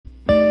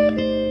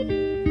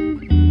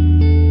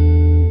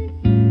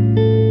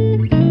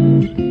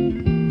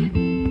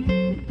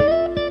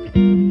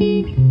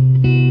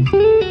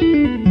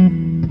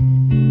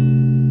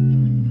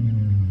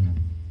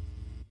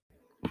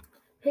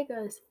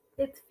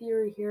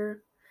Fury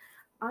here.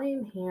 I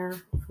am here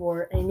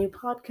for a new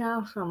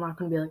podcast. I'm not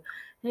gonna be like,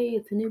 hey,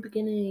 it's a new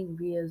beginning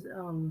because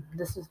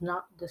this is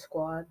not the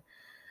squad.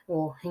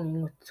 Well,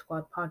 hanging with the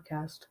squad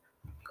podcast.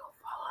 Go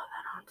follow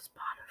that on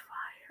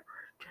Spotify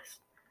or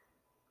just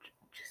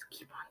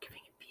keep on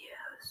giving it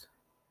views.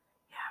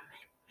 Yeah,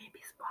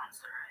 maybe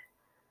sponsor it.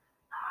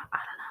 I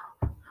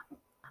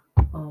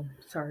don't know.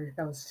 Sorry,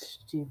 that was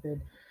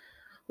stupid.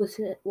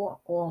 Listen,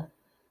 well,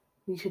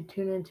 you should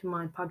tune into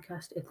my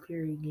podcast, It's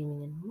Fury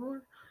Gaming and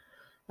More.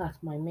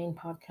 That's my main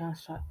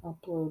podcast. I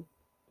upload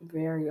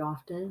very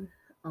often.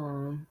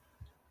 I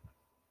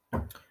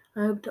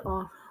hope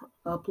to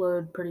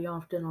upload pretty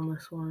often on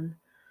this one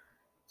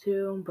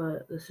too,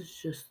 but this is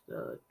just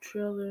the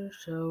trailer,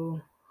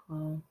 so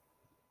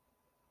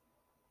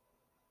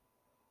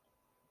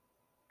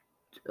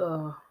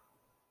uh,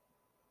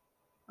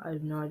 I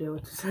have no idea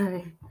what to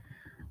say.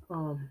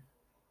 Um,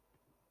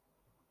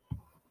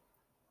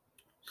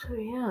 so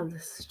yeah,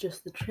 this is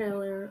just the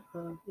trailer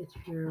of It's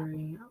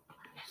Fury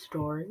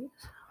Stories.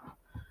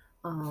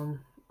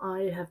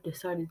 I have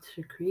decided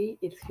to create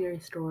It's Fury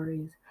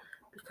Stories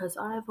because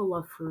I have a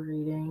love for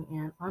reading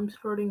and I'm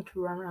starting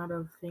to run out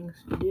of things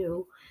to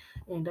do.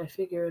 And I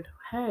figured,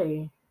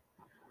 hey,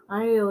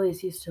 I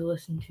always used to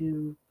listen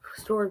to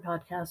story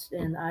podcasts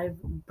and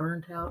I've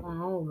burnt out on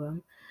all of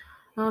them.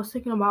 And I was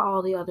thinking about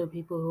all the other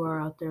people who are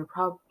out there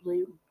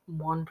probably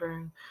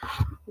wondering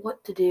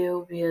what to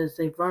do because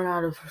they've run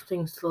out of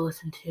things to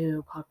listen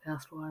to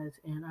podcast wise.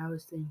 And I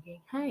was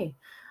thinking, hey,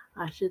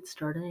 I should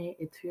start a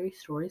It's Fury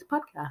Stories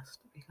podcast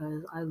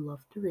because I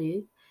love to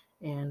read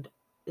and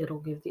it'll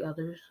give the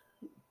others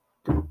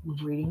the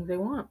reading they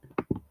want.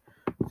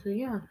 So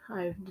yeah,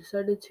 I've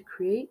decided to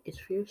create It's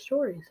Fury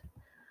Stories.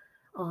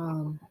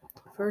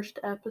 First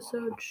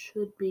episode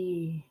should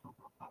be,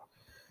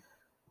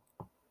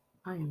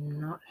 I am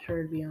not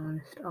sure to be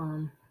honest.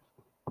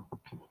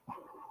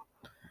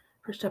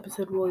 First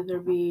episode will either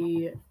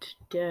be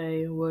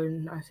today.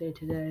 When I say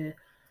today,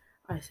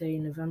 I say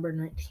November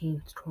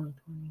 19th, 2020.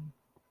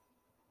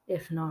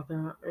 If not,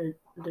 then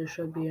there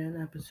should be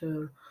an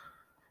episode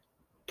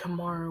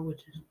tomorrow,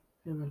 which is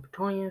November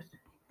 20th.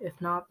 If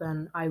not,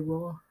 then I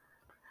will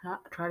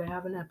try to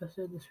have an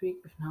episode this week.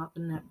 If not, the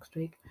next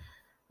week.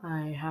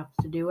 I have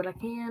to do what I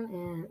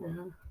can,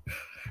 and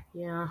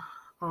yeah.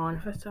 And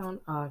if I sound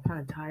kind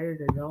of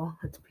tired or dull,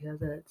 it's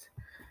because it's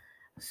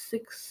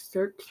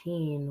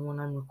 6:13 when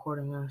I'm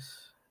recording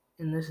this,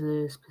 and this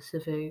is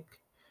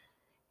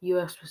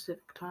U.S.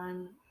 Pacific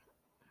time,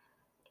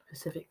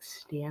 Pacific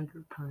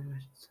Standard Time, I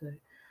should say.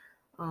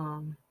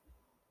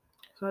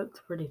 So it's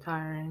pretty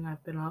tiring.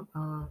 I've been up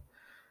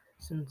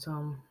since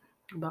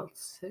about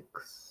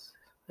 6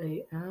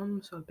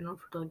 a.m. So I've been up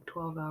for like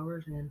 12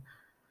 hours, and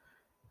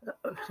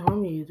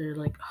some of you they're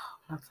like, oh,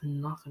 that's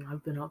nothing.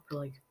 I've been up for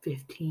like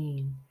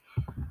 15,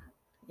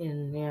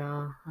 and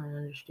yeah, I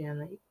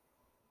understand that.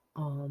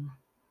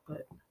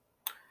 But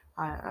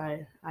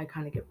I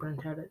kind of get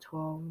burnt out at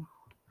 12.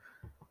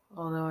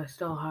 Although I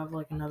still have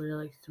like another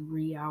like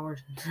 3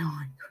 hours until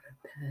I go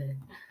to bed.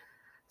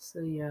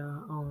 So yeah,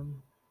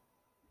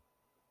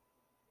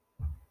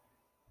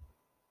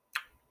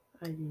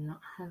 I do not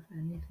have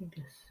anything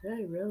to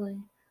say really.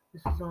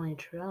 This is only a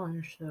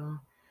trailer, so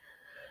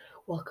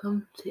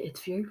welcome to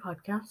It's Fury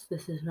Podcast.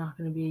 This is not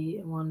going to be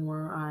one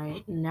where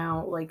I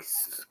now like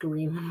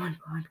scream in my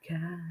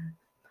podcast.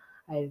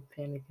 I have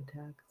panic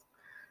attacks.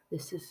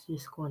 This is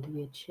just going to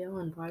be a chill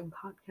and vibe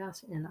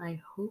podcast, and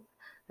I hope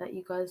that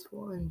you guys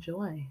will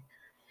enjoy.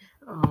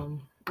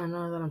 I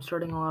know that I'm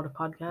starting a lot of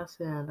podcasts,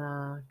 and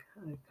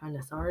I'm kind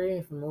of sorry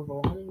if I'm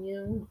overwhelming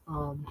you.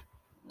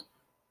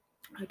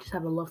 I just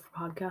have a love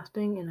for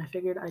podcasting, and I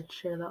figured I'd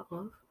share that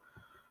love.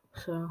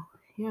 So,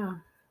 yeah,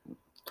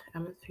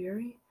 I'm It's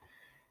Fury,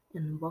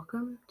 and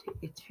welcome to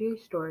It's Fury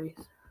Stories.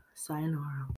 Sayonara.